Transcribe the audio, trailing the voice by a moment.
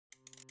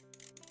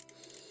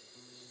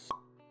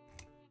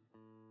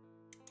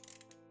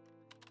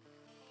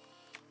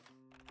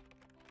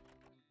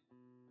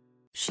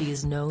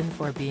she's known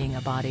for being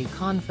a body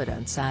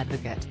confidence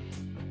advocate.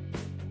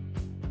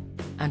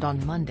 And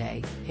on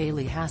Monday,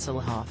 Hayley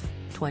Hasselhoff,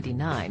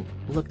 29,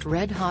 looked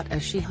red-hot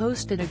as she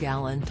hosted a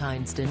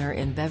Galentine's dinner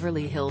in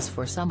Beverly Hills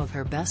for some of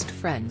her best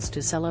friends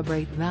to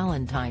celebrate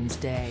Valentine's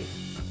Day.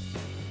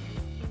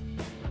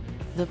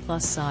 The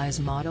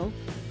plus-size model,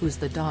 who's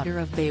the daughter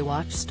of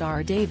Baywatch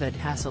star David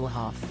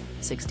Hasselhoff,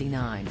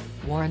 69,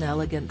 wore an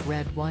elegant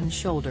red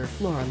one-shoulder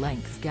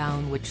floor-length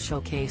gown which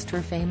showcased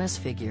her famous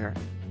figure.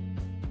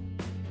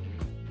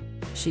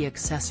 She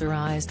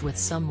accessorized with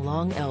some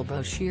long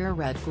elbow sheer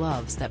red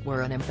gloves that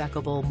were an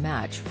impeccable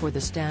match for the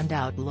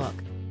standout look.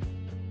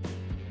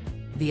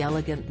 The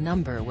elegant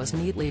number was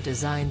neatly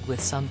designed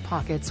with some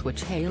pockets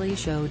which Hayley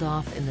showed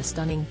off in the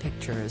stunning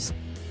pictures.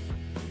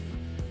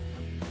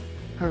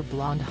 Her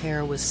blonde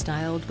hair was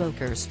styled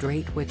boker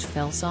straight which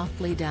fell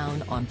softly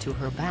down onto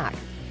her back.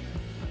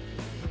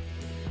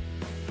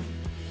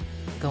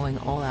 Going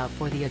all out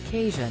for the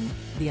occasion,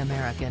 the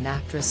American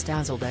actress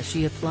dazzled as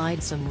she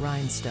applied some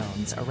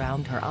rhinestones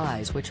around her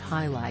eyes which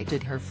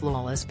highlighted her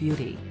flawless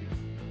beauty.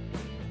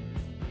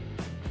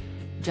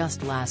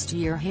 Just last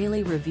year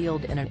Hayley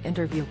revealed in an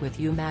interview with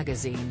You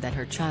magazine that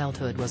her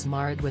childhood was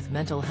marred with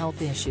mental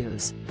health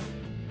issues.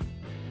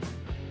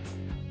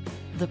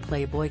 The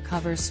Playboy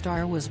cover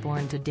star was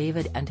born to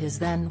David and his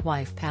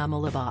then-wife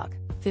Pamela Bach,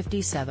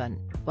 57,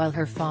 while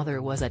her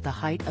father was at the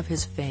height of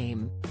his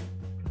fame.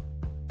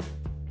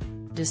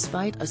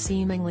 Despite a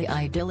seemingly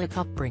idyllic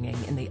upbringing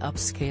in the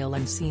upscale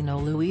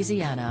Encino,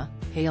 Louisiana,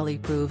 Hayley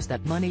proves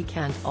that money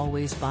can't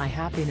always buy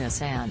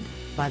happiness and,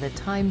 by the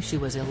time she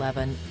was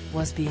 11,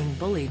 was being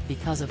bullied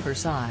because of her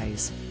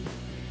size.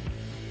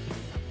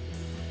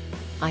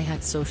 "I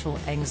had social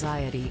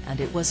anxiety and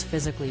it was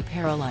physically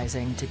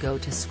paralyzing to go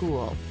to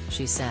school,"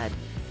 she said.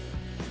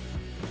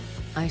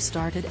 "I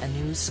started a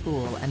new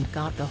school and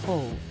got the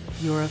whole,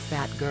 'you're a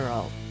fat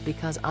girl,'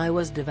 because I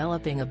was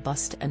developing a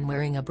bust and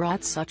wearing a bra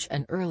at such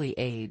an early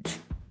age.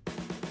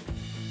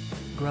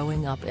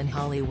 Growing up in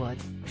Hollywood,"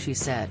 she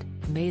said,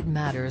 "made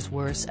matters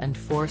worse and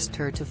forced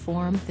her to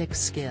form thick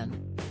skin.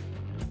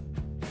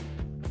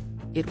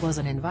 It was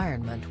an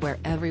environment where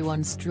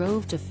everyone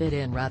strove to fit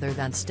in rather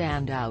than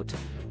stand out.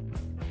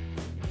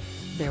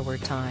 There were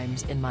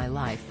times in my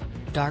life,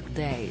 dark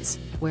days,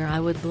 where I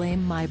would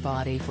blame my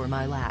body for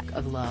my lack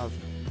of love.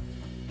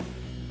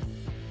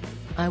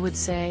 I would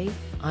say,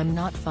 I'm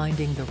not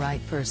finding the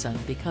right person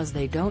because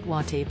they don't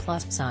want a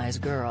plus-size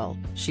girl,"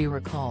 she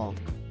recalled.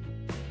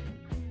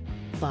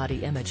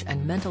 Body image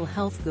and mental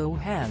health go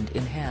hand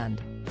in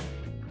hand.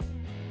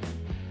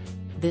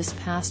 "This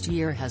past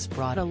year has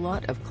brought a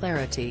lot of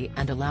clarity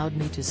and allowed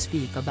me to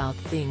speak about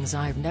things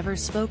I've never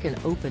spoken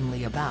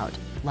openly about,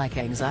 like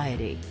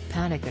anxiety,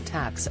 panic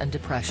attacks and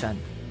depression."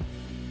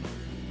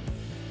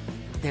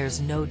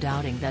 There's no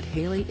doubting that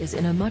Hayley is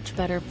in a much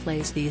better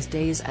place these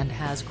days and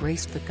has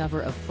graced the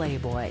cover of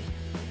Playboy.